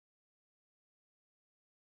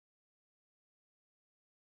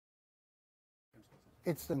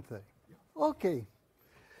It's 10:30. Okay.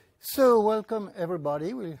 So welcome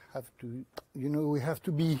everybody. We have to, we have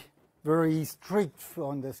to be very strict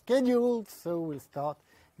on the schedule, so we'll start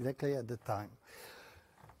exactly at the time.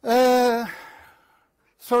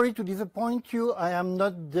 Sorry to disappoint you, I am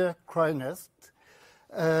not Dirk Kreinest.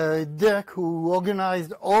 Dirk, who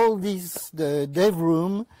organized all this, the dev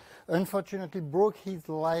room, unfortunately broke his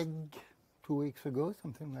leg 2 weeks ago,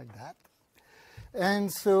 something like that.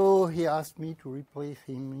 And so he asked me to replace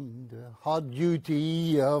him in the hard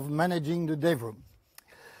duty of managing the dev room.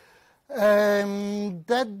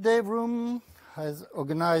 That dev room is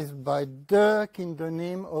organized by Dirk in the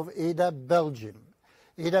name of Ada-Belgium.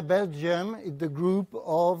 Ada-Belgium is the group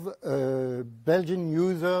of Belgian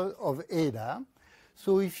users of Ada.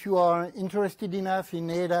 So if you are interested enough in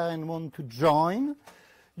Ada and want to join,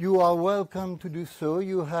 you are welcome to do so.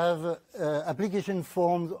 You have application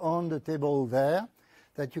forms on the table there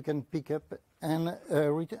that you can pick up and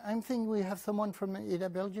return. I'm thinking we have someone from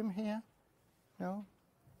Ada-Belgium here? No?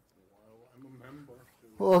 Well, I'm a member.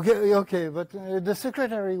 Okay, but the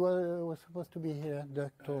secretary was supposed to be here.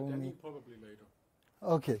 Dirk told me. Probably later.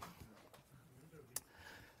 Okay.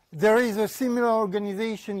 There is a similar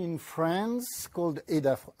organization in France called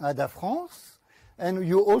Ada France. And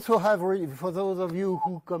you also have, for those of you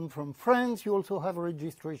who come from France, you also have a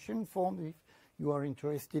registration form if you are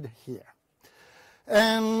interested here.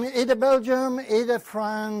 And Ada-Belgium, Ada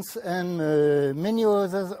France, and many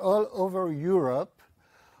others all over Europe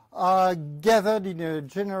are gathered in a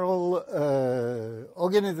general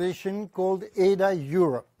organization called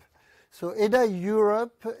Ada-Europe. So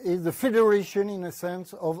Ada-Europe is the federation, in a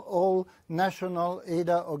sense, of all national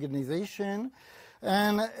Ada organizations.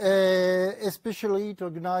 And especially it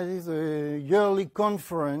organizes a yearly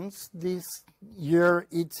conference. This year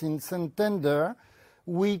it's in Santander,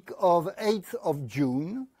 week of 8th of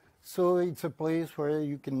June. So it's a place where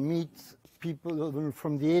you can meet people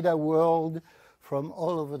from the Ada world, from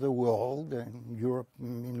all over the world, and Europe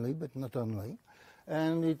mainly, but not only.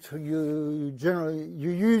 And you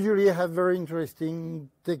usually have very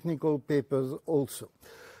interesting technical papers also.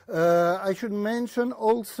 I should mention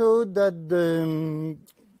also that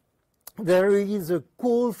there is a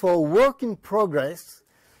call for work in progress,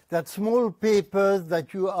 that small papers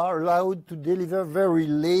that you are allowed to deliver very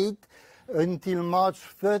late until March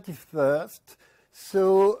 31st.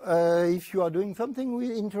 So if you are doing something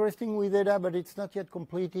interesting with Ada, but it's not yet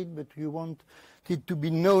completed, but you want it to be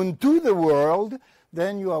known to the world,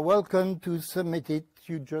 then you are welcome to submit it.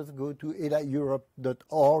 You just go to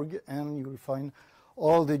ada-europe.org and you will find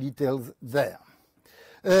all the details there.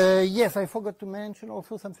 Yes, I forgot to mention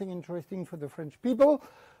also something interesting for the French people.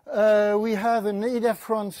 We have an Ada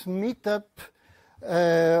France meetup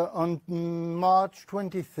on March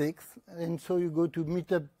 26th, and so you go to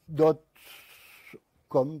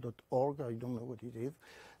meetup.com.org, I don't know what it is,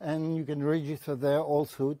 and you can register there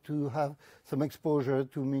also to have some exposure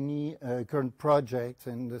to many current projects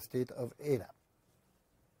in the state of Ada.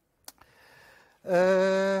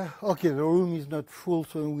 Okay, the room is not full,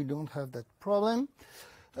 so we don't have that problem.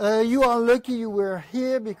 You are lucky you were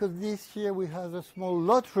here, because this year we have a small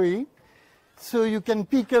lottery. So you can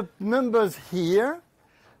pick up numbers here,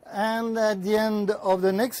 and at the end of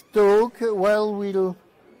the next talk, well, you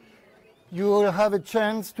will have a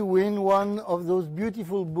chance to win one of those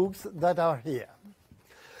beautiful books that are here.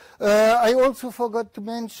 I also forgot to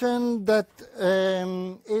mention that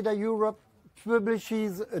Ada-Europe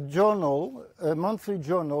publishes a journal, a monthly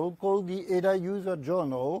journal called the Ada User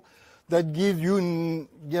Journal, that gives you,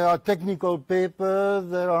 there are technical papers,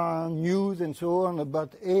 there are news and so on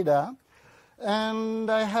about Ada.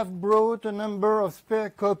 And I have brought a number of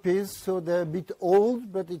spare copies, so they're a bit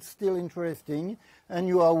old, but it's still interesting. And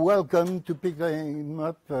you are welcome to pick them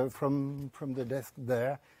up from the desk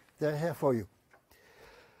there. They're here for you.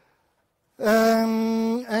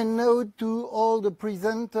 And now to all the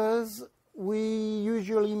presenters. We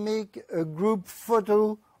usually make a group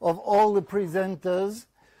photo of all the presenters.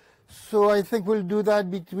 So I think we'll do that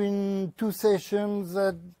between two sessions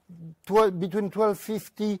at between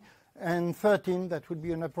 12:50 and 13. That would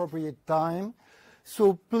be an appropriate time.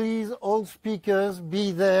 So please, all speakers,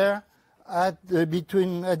 be there at the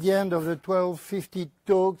end of the 12:50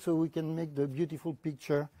 talk, so we can make the beautiful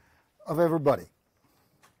picture of everybody.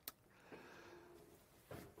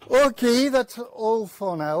 Okay, that's all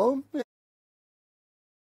for now.